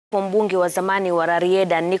Mbunge wa zamani wa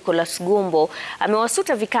Rarieda Nicholas Gumbo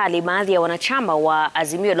amewasuta vikali baadhi ya wanachama wa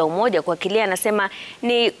Azimio la Umoja kwa kile anasema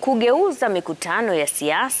ni kugeuza mikutano ya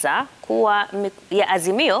siasa ya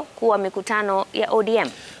Azimio kuwa mikutano ya ODM.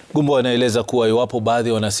 Gumbo anaeleza kuwa iwapo baadhi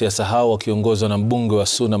ya wanasiasa hao wakiongozwa na mbunge wa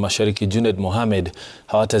Suna Mashariki Junet Mohamed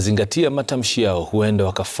hawatazingatia matamshi yao, huenda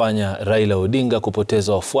wakafanya Raila Odinga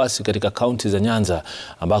kupoteza wafuasi katika kaunti za Nyanza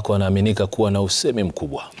ambako anaaminika kuwa na usemi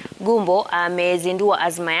mkubwa. Gumbo amezindua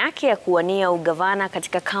azma yake ya kuwania ugavana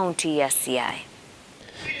katika kaunti ya Siaya.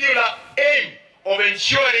 Singular aim of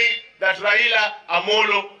ensuring that Raila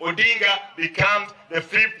Amolo Odinga becomes the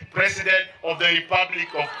fifth president of the Republic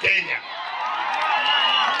of Kenya.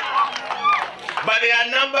 But there are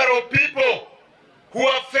a number of people who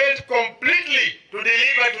have failed completely to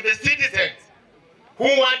deliver to the citizens, who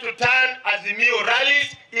want to turn Azimio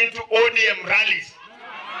rallies into ODM rallies.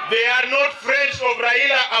 They are not friends of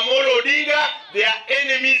Raila Amolo Odinga, they are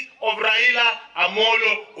enemies of Raila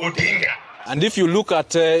Amolo Odinga. And if you look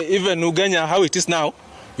at even Ugenya, how it is now,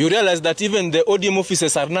 you realize that even the ODM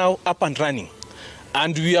offices are now up and running.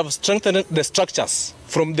 And we have strengthened the structures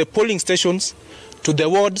from the polling stations to the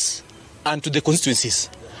wards and to the constituencies.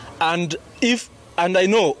 And I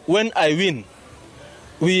know when I win,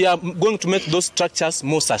 we are going to make those structures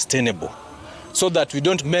more sustainable so that we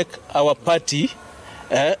don't make our party,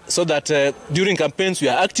 so that during campaigns we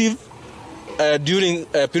are active, during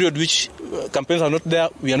a period which campaigns are not there,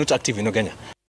 we are not active in Ugenya.